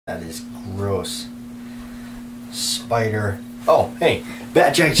That is gross. Spider. Oh, hey,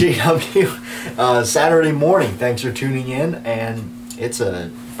 BATJAC J.W. Saturday morning. Thanks for tuning in, and it's a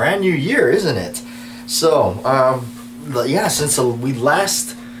brand new year, isn't it? So, yeah, since we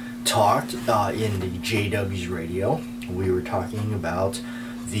last talked in the JW's radio, we were talking about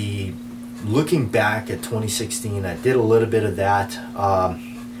the looking back at 2016. I did a little bit of that.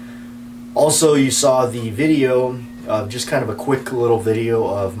 Also, you saw the video of just kind of a quick little video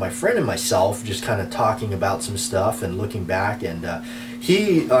of my friend and myself just kind of talking about some stuff and looking back, and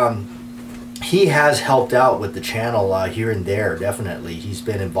he has helped out with the channel here and there. Definitely, he's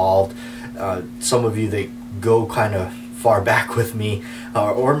been involved. Some of you that go kind of far back with me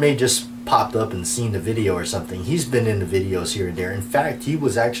or may just popped up and seen the video or something, he's been in the videos here and there. In fact, he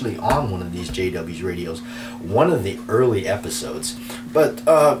was actually on one of these JW's radios, one of the early episodes. But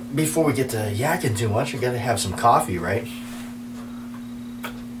before we get to yakking too much, we gotta have some coffee, right?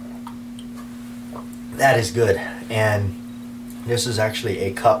 That is good. And this is actually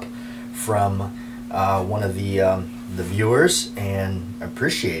a cup from one of the viewers, and I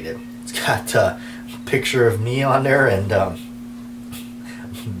appreciate it. It's got a picture of me on there and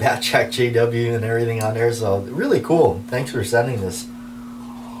BATJAC J.W. and everything on there, so really cool. Thanks for sending this.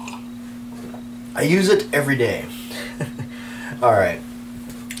 I use it every day. Alright,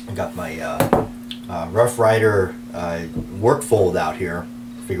 I got my Rough Rider work fold out here.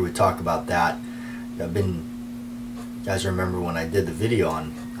 Figured we'd talk about that. You guys remember when I did the video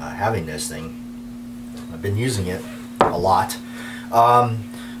on having this thing? I've been using it a lot.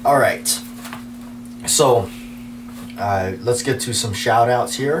 Alright, so let's get to some shout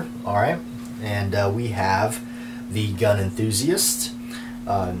outs here. Alright, and we have the Gun Enthusiast.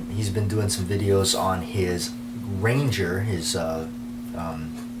 He's been doing some videos on his Ranger, his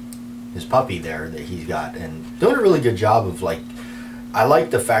puppy there that he's got, and doing a really good job of, like, I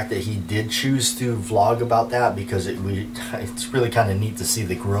like the fact that he did choose to vlog about that, because it's really kind of neat to see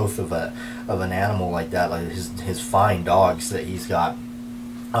the growth of an animal like that, like his fine dogs that he's got.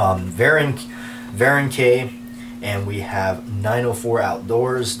 Varen K, and we have 904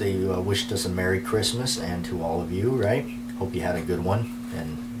 Outdoors. They wished us a Merry Christmas, and to all of you, right? Hope you had a good one,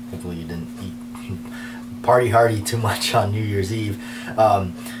 and hopefully you didn't eat party hardy too much on New Year's Eve.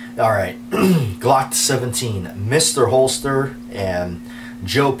 Alright, Glock 17, Mr. Holster, and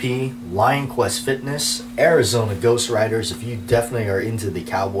Joe P, Lion Quest Fitness, Arizona Ghost Riders. If you definitely are into the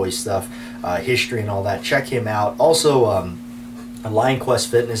cowboy stuff, history and all that, check him out. Also, Lion Quest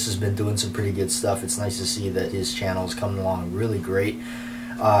Fitness has been doing some pretty good stuff. It's nice to see that his channel is coming along really great.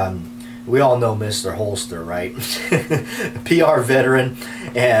 We all know Mr. Holster, right? PR veteran,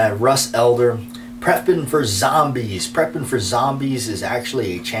 and Russ Elder. Prepping for Zombies. Prepping for Zombies is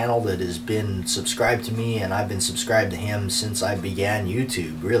actually a channel that has been subscribed to me, and I've been subscribed to him since I began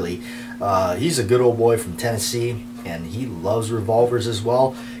YouTube, really. He's a good old boy from Tennessee, and he loves revolvers as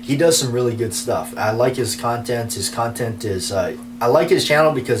well. He does some really good stuff. I like his content. His content is, I like his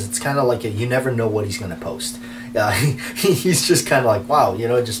channel because it's kind of like you never know what he's going to post. He's just kind of like, wow, you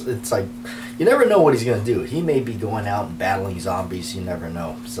know, it's like, you never know what he's going to do. He may be going out and battling zombies. You never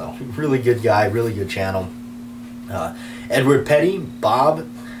know. So, really good guy, really good channel. Edward Petty, Bob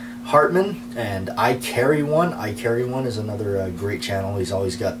Hartman, and I Carry One. I Carry One is another great channel. He's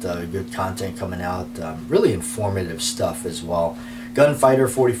always got good content coming out. Really informative stuff as well. Gunfighter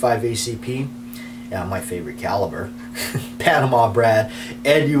 45 ACP. Yeah, my favorite caliber. Panama Brad,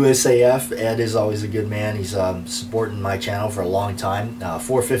 Ed USAF. Ed is always a good man. He's supporting my channel for a long time.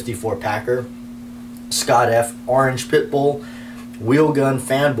 454 Packer, Scott F, Orange Pitbull, Wheelgun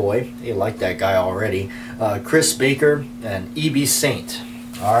Fanboy. You like that guy already. Chris Baker, and EB Saint.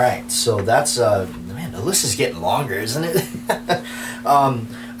 All right, so that's man, the list is getting longer, isn't it?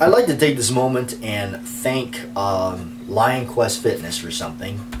 I'd like to take this moment and thank Lion Quest Fitness for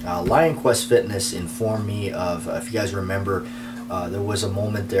something. Lion Quest Fitness informed me of, if you guys remember, there was a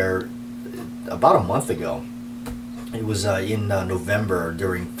moment there about a month ago. It was in November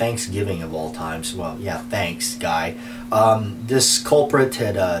during Thanksgiving of all times. Well, yeah, thanks, guy. This culprit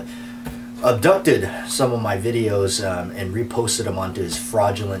had abducted some of my videos and reposted them onto his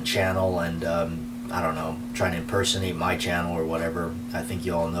fraudulent channel, and I don't know, trying to impersonate my channel or whatever. I think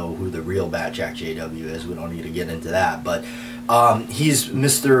you all know who the real BATJAC J.W. is. We don't need to get into that. But he's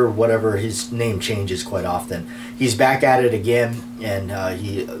Mr. whatever. His name changes quite often. He's back at it again, and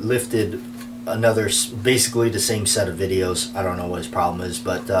he lifted another, basically the same set of videos. I don't know what his problem is,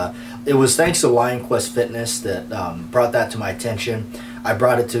 but it was thanks to Lion Quest Fitness that brought that to my attention. I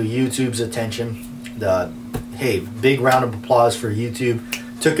brought it to YouTube's attention. Hey, big round of applause for YouTube.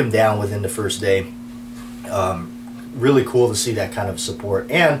 Took him down within the first day. really cool to see that kind of support.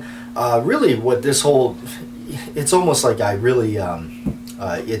 And really what this whole, it's almost like I really,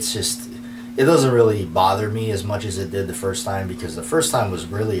 it's just, it doesn't really bother me as much as it did the first time, because the first time was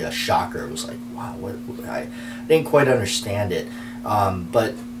really a shocker. It was like, wow, what, I didn't quite understand it.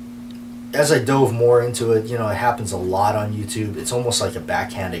 But as I dove more into it, you know, it happens a lot on YouTube. It's almost like a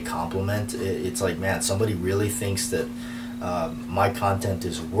backhanded compliment. It's like, man, somebody really thinks that my content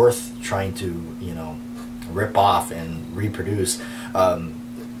is worth trying to, you know, rip off and reproduce.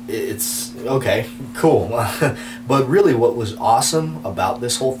 It's okay, cool. But really what was awesome about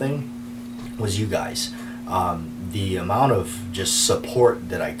this whole thing was you guys. The amount of just support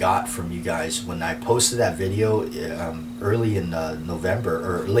that I got from you guys when I posted that video early in November,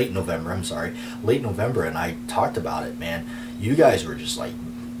 or late November, I'm sorry, late November, and I talked about it, man. You guys were just like,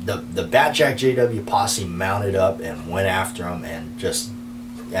 the BATJAC J.W posse mounted up and went after them, and just,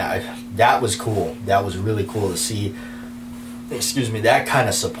 yeah, that was cool. That was really cool to see, excuse me, that kind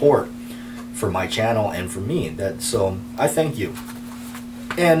of support for my channel and for me. So I thank you.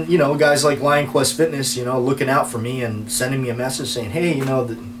 And, you know, guys like Lion Quest Fitness, you know, looking out for me and sending me a message saying, hey, you know,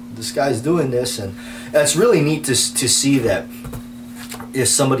 this guy's doing this. And that's really neat to see that if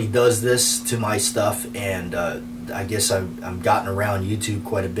somebody does this to my stuff, and I guess I'm gotten around YouTube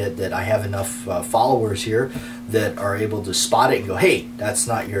quite a bit, that I have enough followers here that are able to spot it and go, hey, that's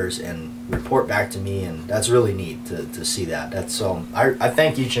not yours, and report back to me. And that's really neat to see that. That's so I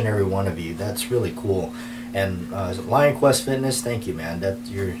thank each and every one of you. That's really cool. And Lion Quest Fitness, thank you, man.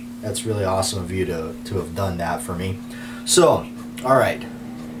 That's really awesome of you to have done that for me. So, all right,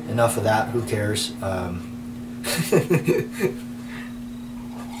 enough of that. Who cares?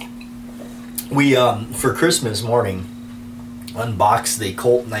 We for Christmas morning unboxed the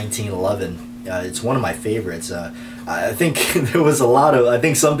Colt 1911. It's one of my favorites. I think there was a lot of, I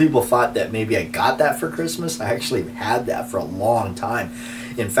think some people thought that maybe I got that for Christmas. I actually had that for a long time.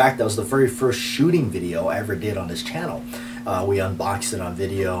 In fact, that was the very first shooting video I ever did on this channel. We unboxed it on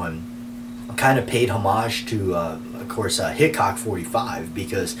video and kind of paid homage to, of course, Hickok 45,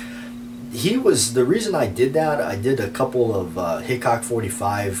 because he was the reason I did that. I did a couple of Hickok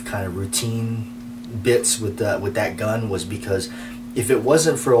 45 kind of routine bits with that gun, was because if it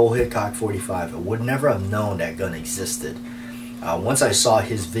wasn't for old Hickok 45, I would never have known that gun existed. Once I saw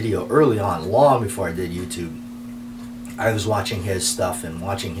his video early on, long before I did YouTube, I was watching his stuff and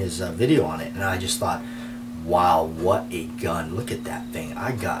watching his video on it, and I just thought, wow, what a gun. Look at that thing.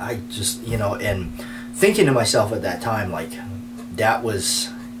 I just, you know, and thinking to myself at that time, like, that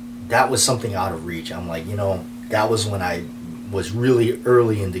was something out of reach. I'm like, you know, that was when I was really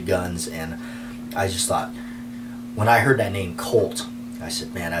early into guns, and I just thought, when I heard that name Colt, I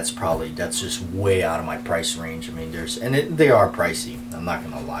said, man, that's just way out of my price range. I mean, they are pricey. I'm not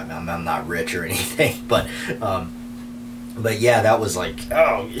gonna lie, man. I'm not rich or anything, but yeah, that was like,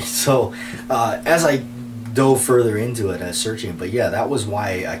 oh. So as I dove further into it, I was searching, but yeah, that was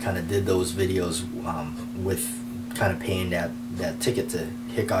why I kind of did those videos with kind of paying that ticket to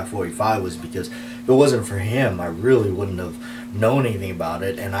Hickok 45, was because if it wasn't for him, I really wouldn't have known anything about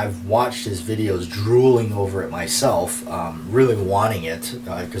it. And I've watched his videos drooling over it myself, really wanting it,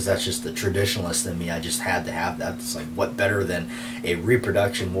 because that's just the traditionalist in me. I just had to have that. It's like, what better than a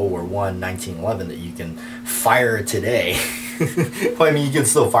reproduction World War I 1911 that you can fire today? Well, I mean, you can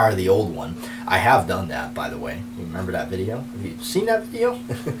still fire the old one. I have done that, by the way. You remember that video? Have you seen that video?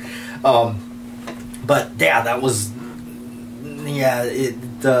 But yeah, that was, yeah,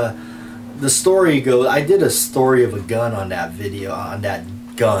 the story goes, I did a story of a gun on that video, on that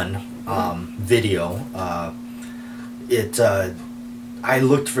gun video. I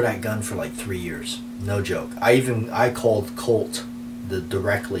looked for that gun for like 3 years, no joke. I called Colt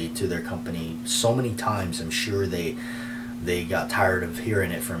directly to their company so many times. I'm sure they got tired of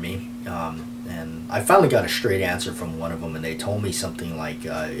hearing it from me, and I finally got a straight answer from one of them, and they told me something like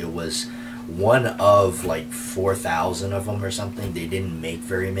it was one of like 4,000 of them or something. They didn't make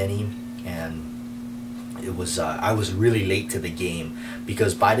very many, and it was I was really late to the game,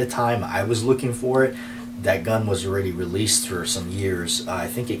 because by the time I was looking for it, that gun was already released for some years. I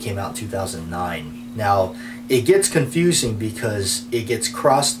think it came out in 2009. Now, it gets confusing because it gets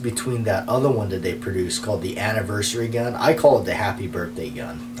crossed between that other one that they produced called the anniversary gun. I call it the happy birthday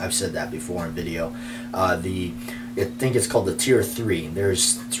gun. I've said that before in video. I think it's called the Tier 3.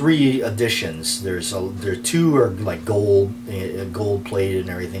 There's 3 editions. There two are like gold plated and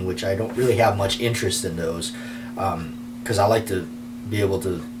everything, which I don't really have much interest in those, because I like to be able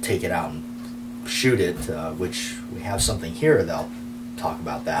to take it out and shoot it, which we have something here that'll talk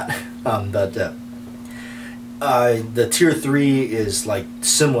about that. The Tier 3 is like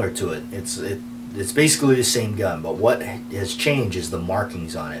similar to it. it's basically the same gun, but what has changed is the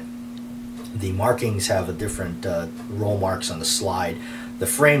markings on it. The markings have a different roll marks on the slide. The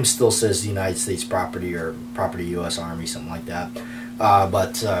frame still says the United States property or property U.S. Army, something like that.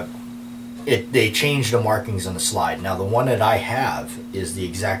 But they changed the markings on the slide. Now the one that I have is the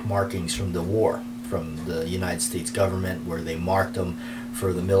exact markings from the war, from the United States government, where they marked them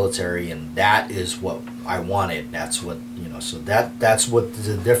for the military, and that is what I wanted. That's what, you know, so that's what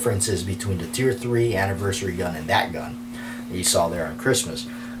the difference is between the Tier 3 anniversary gun and that gun that you saw there on Christmas.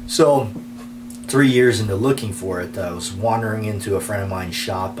 So 3 years into looking for it, I was wandering into a friend of mine's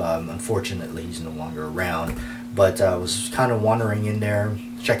shop. Unfortunately, he's no longer around, but I was kind of wandering in there,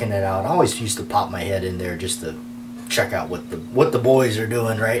 checking it out. I always used to pop my head in there just to check out what the boys are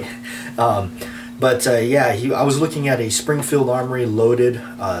doing, right? Yeah, I was looking at a Springfield Armory loaded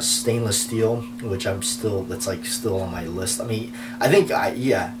stainless steel, which that's like still on my list. I mean, I think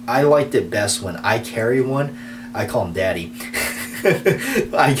I liked it best when I carry one. I call him Daddy.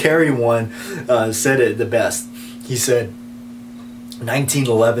 I carry one, said it the best. He said,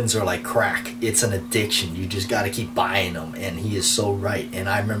 1911s are like crack. It's an addiction. You just got to keep buying them. And he is so right. And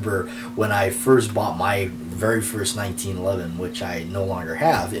I remember when I first bought my very first 1911, which I no longer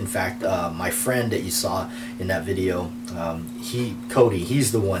have. In fact, my friend that you saw in that video, Cody,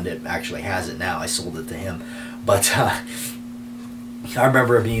 he's the one that actually has it now. I sold it to him. But I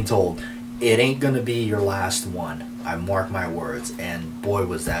remember being told, it ain't going to be your last one. I mark my words, and boy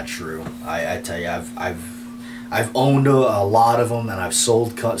was that true. I tell you, I've owned a lot of them, and I've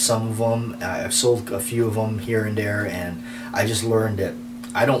sold some of them. I've sold a few of them here and there, and I just learned that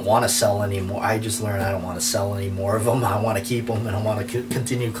I don't want to sell anymore. I just learned I don't want to sell any more of them. I want to keep them, and I want to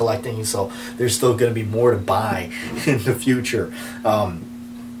continue collecting. So there's still going to be more to buy in the future.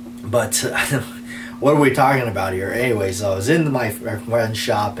 What are we talking about here? Anyways, I was in my friend's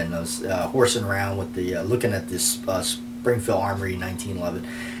shop, and I was horsing around with the looking at this Springfield Armory 1911.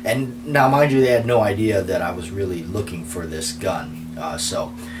 And now, mind you, they had no idea that I was really looking for this gun.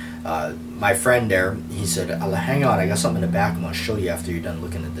 My friend there, he said, hang on, I got something in the back I'm going to show you after you're done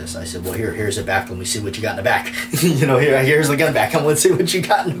looking at this. I said, well, here's the back. Let me see what you got in the back. You know, here's the gun back. I want to see what you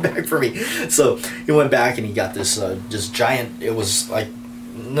got in the back for me. So he went back, and he got this just giant, it was like,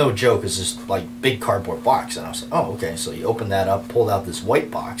 no joke, it's just like big cardboard box. And I was like, oh, okay. So he opened that up, pulled out this white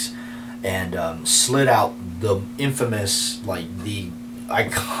box, and slid out the infamous, like the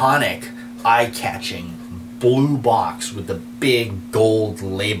iconic, eye-catching blue box with the big gold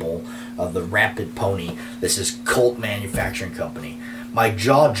label of the Rampant Pony. This is Colt Manufacturing Company. My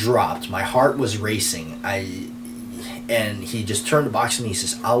jaw dropped. My heart was racing. And he just turned the box to me. He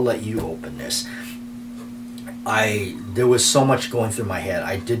says, I'll let you open this. There was so much going through my head.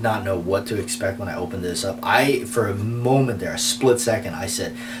 I did not know what to expect when I opened this up. For a moment there, a split second, I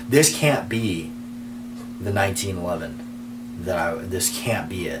said, this can't be the 1911. This can't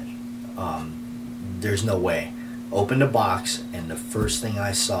be it. There's no way. Opened the box, and the first thing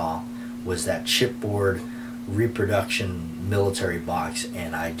I saw was that chipboard reproduction military box,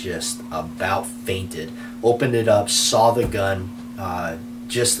 and I just about fainted. Opened it up, saw the gun,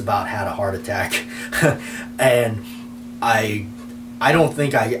 just about had a heart attack. And I don't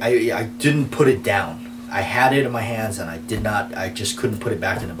think I didn't put it down. I had it in my hands, and I just couldn't put it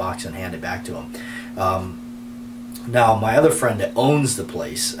back in the box and hand it back to him. Now, my other friend that owns the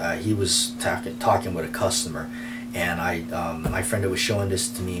place, he was talking with a customer, and my friend that was showing this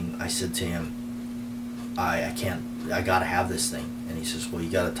to me, I said to him, I gotta have this thing. And he says, well, you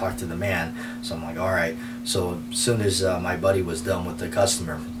gotta talk to the man. So I'm like, all right. So as soon as my buddy was done with the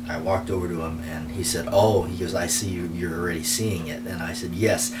customer, I walked over to him, and he said, oh, he goes, I see you're already seeing it. And I said,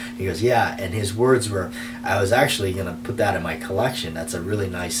 yes. He goes, yeah. And his words were, I was actually gonna put that in my collection. That's a really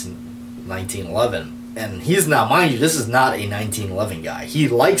nice 1911. And he's not, mind you, this is not a 1911 guy. He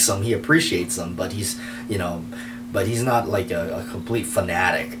likes them, he appreciates them, but he's not like a complete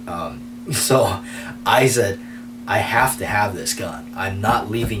fanatic. So I said, I have to have this gun. I'm not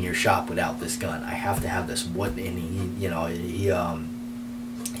leaving your shop without this gun. I have to have this. And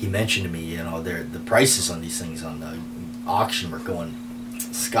he mentioned to me, the prices on these things on the auction were going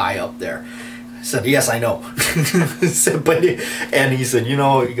sky up there. I said, yes, I know. And he said, he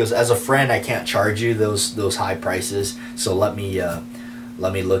goes, as a friend, I can't charge you those high prices. So let me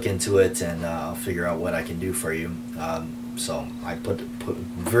look into it, and I'll figure out what I can do for you. So I put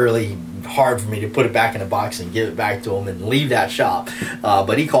really hard for me to put it back in a box and give it back to him and leave that shop.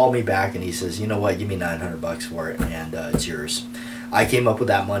 But he called me back, and he says, you know what, give me $900 for it, and it's yours. I came up with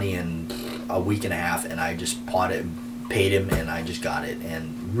that money in a week and a half, and I just paid him, and I just got it.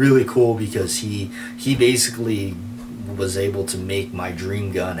 And really cool, because he basically was able to make my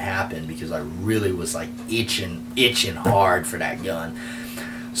dream gun happen, because I really was like itching hard for that gun.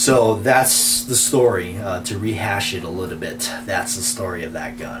 So that's the story. To rehash it a little bit, that's the story of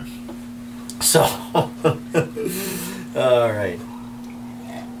that gun. So, all right.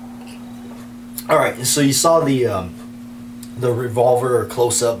 So you saw the revolver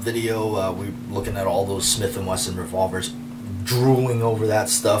close-up video. We looking at all those Smith & Wesson revolvers, drooling over that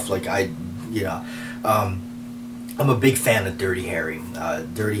stuff. Like I'm a big fan of Dirty Harry.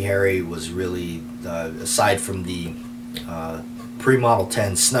 Dirty Harry was really, aside from the pre-Model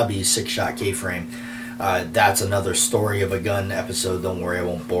 10 snubby 6-shot K-frame, that's another story of a gun episode. Don't worry, I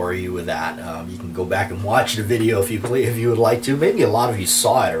won't bore you with that. You can go back and watch the video if you would like to. Maybe a lot of you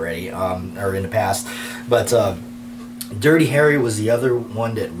saw it already, or in the past. But Dirty Harry was the other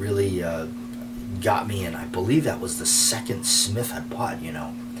one that really got me, and I believe that was the second Smith I bought, you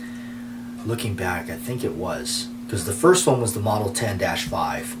know. Looking back, I think it was. Because the first one was the Model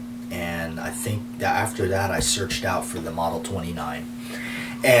 10-5. And I think that after that I searched out for the Model 29.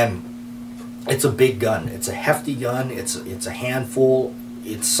 And it's a big gun. It's a hefty gun. It's a handful.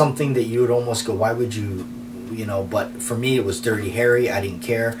 It's something that you would almost go, why would you, you know, but for me it was Dirty Harry. I didn't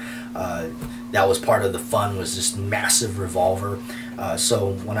care. That was part of the fun, was this massive revolver.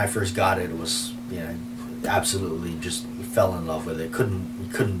 So when I first got it, it was, you know, absolutely just fell in love with it.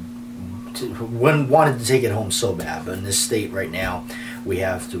 Wanted to take it home so bad, but in this state right now, we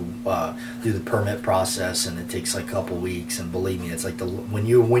have to do the permit process, and it takes like a couple weeks. And believe me, it's like when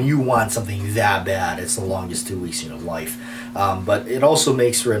you want something that bad, it's the longest 2 weeks in your life. But it also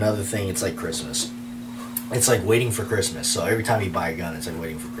makes for another thing. It's like Christmas. It's like waiting for Christmas. So every time you buy a gun, it's like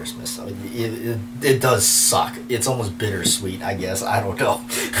waiting for Christmas. So it does suck. It's almost bittersweet, I guess. I don't know.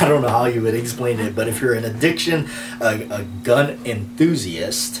 I don't know how you would explain it. But if you're an addiction, a gun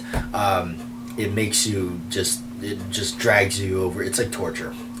enthusiast, it makes you it just drags you over. It's like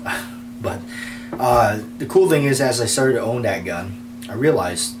torture. But the cool thing is, as I started to own that gun, I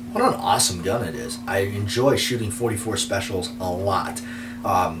realized what an awesome gun it is. I enjoy shooting 44 specials a lot.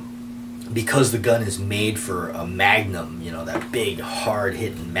 Because the gun is made for a Magnum, you know, that big,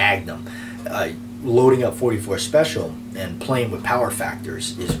 hard-hitting Magnum, loading up 44 Special and playing with power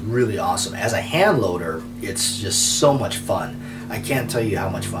factors is really awesome. As a hand loader, it's just so much fun. I can't tell you how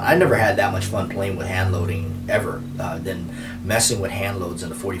much fun. I never had that much fun playing with hand loading ever than messing with hand loads in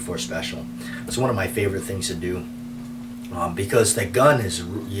the 44 Special. It's one of my favorite things to do. Because the gun is,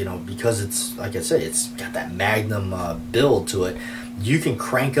 you know, because it's, like I said, it's got that Magnum build to it. You can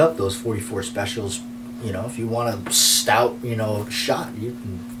crank up those 44 Specials, you know, if you want a stout, you know, shot, you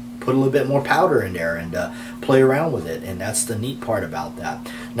can put a little bit more powder in there and play around with it. And that's the neat part about that.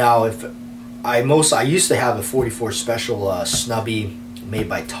 Now, if I used to have a 44 Special snubby made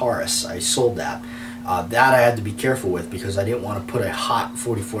by Taurus. I sold that. That I had to be careful with, because I didn't want to put a hot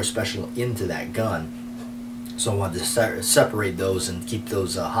 44 Special into that gun. So I wanted to separate those and keep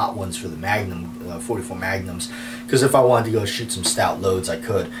those hot ones for the Magnum, 44 Magnums, because if I wanted to go shoot some stout loads, I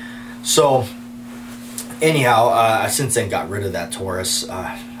could. So anyhow, I since then got rid of that Taurus.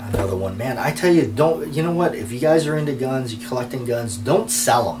 Another one, man, I tell you, you know what, if you guys are into guns, you're collecting guns, don't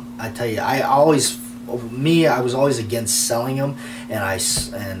sell them. I tell you, I was always against selling them,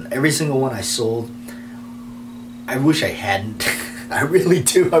 and every single one I sold, I wish I hadn't. I really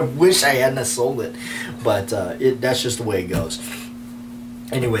do. I wish I hadn't sold it, but that's just the way it goes.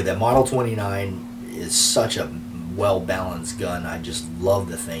 Anyway, the Model 29 is such a well-balanced gun. I just love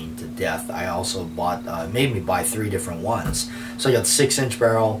the thing to death. I also made me buy 3 different ones. So I got the 6-inch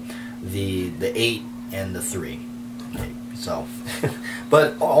barrel, the 8, and the 3. Okay, so,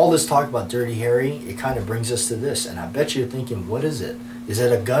 but all this talk about Dirty Harry, it kind of brings us to this, and I bet you're thinking, what is it? Is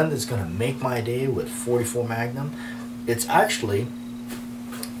it a gun that's going to make my day with 44 Magnum? It's actually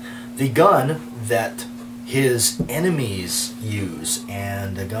the gun that his enemies use,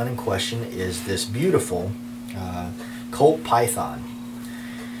 and the gun in question is this beautiful Colt Python.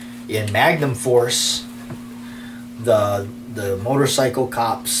 In Magnum Force, the motorcycle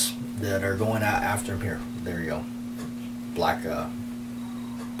cops that are going out after him, here, there you go, black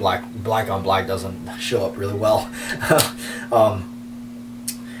on black doesn't show up really well.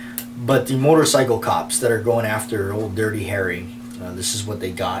 But the motorcycle cops that are going after old Dirty Harry, this is what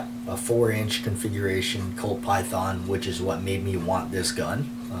they got, a 4-inch configuration Colt Python, which is what made me want this gun.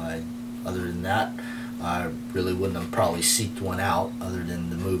 Other than that, I really wouldn't have probably seeked one out other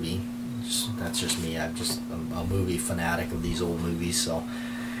than the movie. That's just me. I'm just a movie fanatic of these old movies. So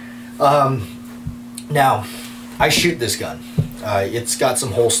now I shoot this gun. It's got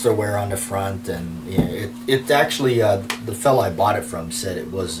some holster wear on the front, and you know, it actually, the fella I bought it from said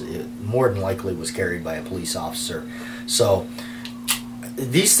it more than likely was carried by a police officer. So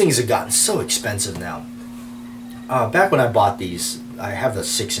these things have gotten so expensive now. Back when I bought these, I have a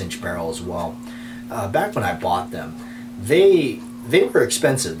 6-inch barrel as well. Back when I bought them, they were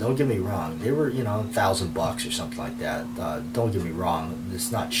expensive. Don't get me wrong. They were, you know, $1,000 or something like that. Don't get me wrong.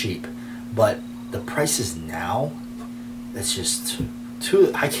 It's not cheap, but the prices now, it's just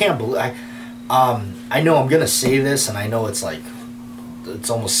too. I can't believe. I know I'm gonna say this, and I know it's like, it's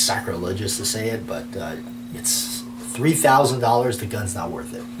almost sacrilegious to say it, but it's $3,000. The gun's not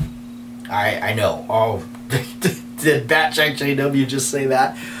worth it. I know. Oh, did BATJAC J.W just say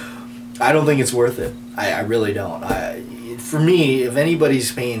that? I don't think it's worth it. I really don't. For me, if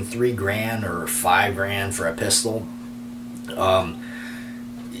anybody's paying $3 grand or $5 grand for a pistol, I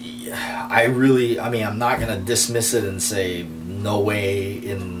mean, I'm not gonna dismiss it and say no way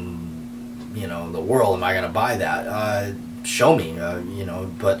in, you know, the world am I gonna buy that. Show me, you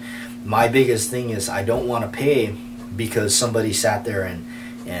know. But my biggest thing is I don't want to pay because somebody sat there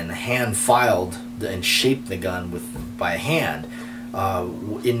and hand filed and shaped the gun by hand.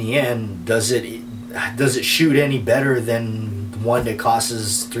 In the end, does it shoot any better than one that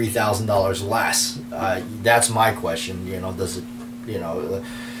costs $3,000 less? That's my question. You know, does it? You know,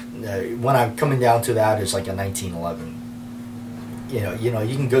 when I'm coming down to that, it's like a 1911. You know,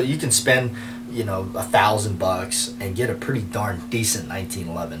 you can spend, you know, $1,000 and get a pretty darn decent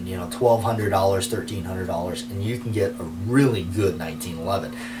 1911. You know, $1,200, $1,300, and you can get a really good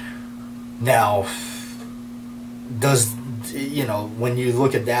 1911. Now, you know, when you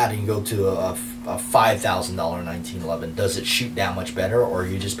look at that and you go to a $5,000 1911, does it shoot that much better, or are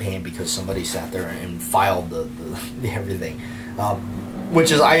you just paying because somebody sat there and filed the everything?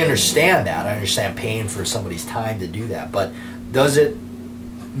 Which is, I understand that. I understand paying for somebody's time to do that, but does it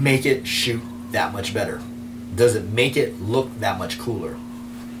make it shoot that much better? Does it make it look that much cooler?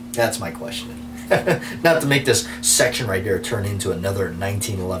 That's my question. Not to make this section right there turn into another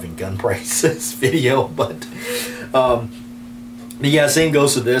 1911 gun prices video, but yeah, same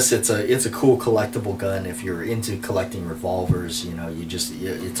goes with this. It's a cool collectible gun. If you're into collecting revolvers, you know,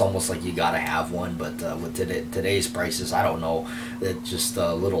 it's almost like you gotta have one. But with today's prices, I don't know, it's just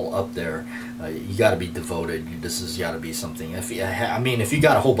a little up there. You gotta be devoted. This has gotta be something. I mean, if you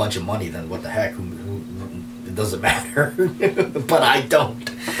got a whole bunch of money, then what the heck? It doesn't matter. But I don't.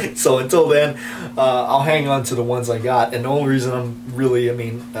 So until then, I'll hang on to the ones I got. And the only reason I'm really,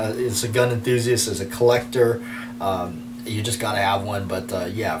 as a gun enthusiast, as a collector, you just gotta have one.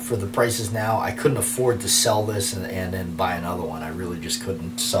 But yeah, for the prices now, I couldn't afford to sell this and then buy another one. I really just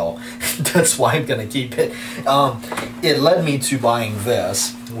couldn't. So that's why I'm gonna keep it. It led me to buying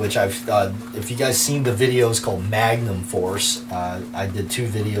this, which I've if you guys seen the videos called Magnum Force, I did 2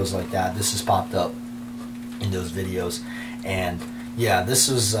 videos like that. This has popped up in those videos, and yeah, this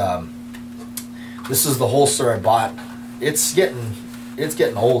is the holster I bought. It's getting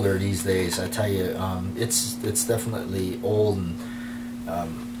older these days, I tell you. It's definitely old and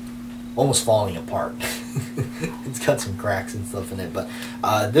almost falling apart. It's got some cracks and stuff in it, but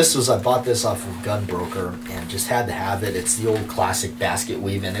I bought this off of Gunbroker and just had to have it. It's the old classic basket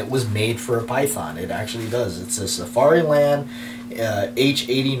weave, and it was made for a Python. It actually does. It's a Safariland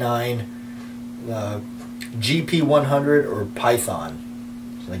H89 GP100 or Python.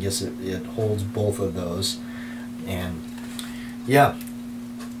 So I guess it holds both of those. And yeah,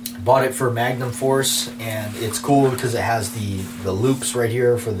 bought it for Magnum Force, and it's cool because it has the loops right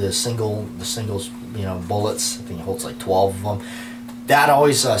here for the singles, you know, bullets. I think it holds like 12 of them. That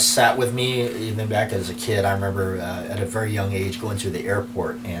always sat with me even back as a kid. I remember at a very young age going to the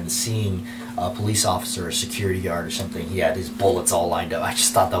airport and seeing a police officer, a security guard or something. He had his bullets all lined up. I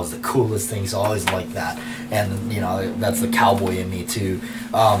just thought that was the coolest thing. So I always liked that. And, you know, that's the cowboy in me too.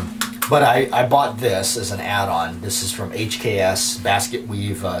 But I bought this as an add-on. This is from HKS, basket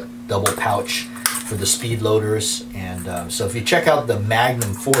weave, double pouch for the speed loaders. And so if you check out the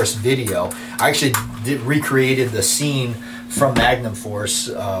Magnum Force video, I actually recreated the scene from Magnum Force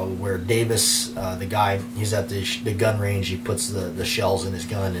where Davis, the guy, he's at the gun range. He puts the shells in his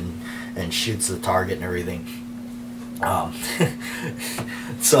gun and shoots the target and everything.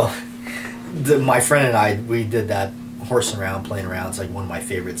 So my friend and I, we did that, horsing around, playing around. It's like one of my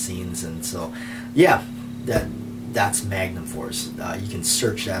favorite scenes. And so yeah, that's Magnum Force. You can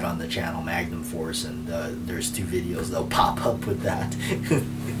search that on the channel, Magnum Force, and there's 2 videos that'll pop up with that.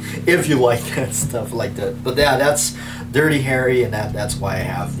 If you like that stuff like that. But yeah, that's Dirty Harry, and that's why I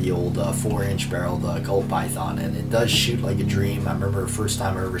have the old 4-inch barreled Colt Python, and it does shoot like a dream. I remember the first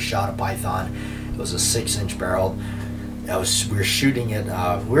time I ever shot a Python, it was a 6-inch barrel. We were shooting it,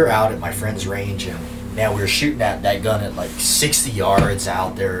 we were out at my friend's range, and man, we were shooting at that gun at like 60 yards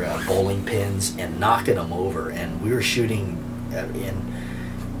out there, bowling pins, and knocking them over. And we were shooting in,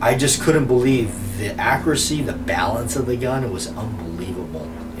 I just couldn't believe the accuracy, the balance of the gun. It was unbelievable.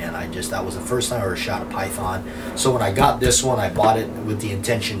 And that was the first time I ever shot a python. So when I got this one, I bought it with the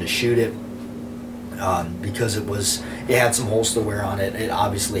intention to shoot it. Because it had some holster wear on it. It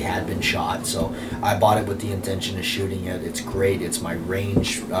obviously had been shot, so I bought it with the intention of shooting it. It's great. It's my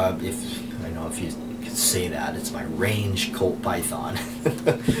range, if you could say that, it's my range Colt Python.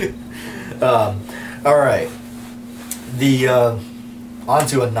 All right,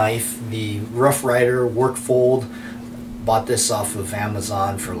 onto a knife, the Rough Rider Work Fold. Bought this off of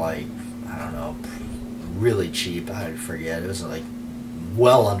Amazon for like, I don't know, really cheap. I forget. It was like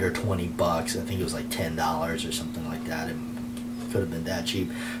well under 20 bucks. I think it was like $10 or something like that. It could have been that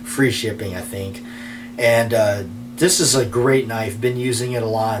cheap. Free shipping, I think. And this is a great knife. Been using it a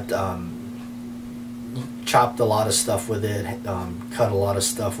lot. Chopped a lot of stuff with it. Cut a lot of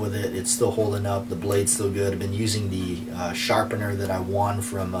stuff with it. It's still holding up. The blade's still good. I've been using the sharpener that I won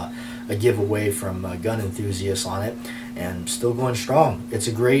from a giveaway from Gun Enthusiasts on it, and still going strong. It's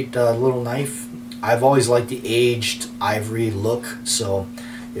a great little knife. I've always liked the aged ivory look, so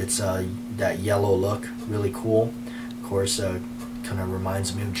it's that yellow look, really cool. Of course, kind of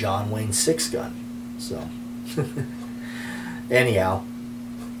reminds me of John Wayne's 6 gun. So, anyhow,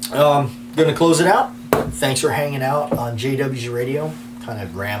 gonna close it out. Thanks for hanging out on JW's Radio. Kind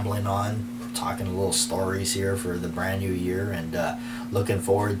of rambling on, talking a little stories here for the brand new year, and looking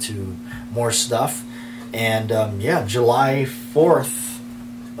forward to more stuff. And yeah, July 4th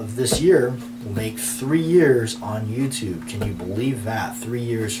of this year will make 3 years on YouTube. Can you believe that? 3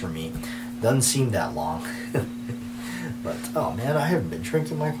 years for me. Doesn't seem that long. But, oh man, I haven't been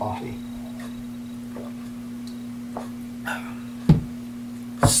drinking my coffee.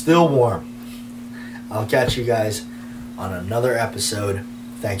 Still warm. I'll catch you guys on another episode.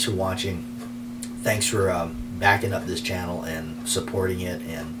 Thanks for watching. Thanks for backing up this channel and supporting it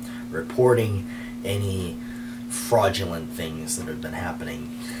and reporting any fraudulent things that have been happening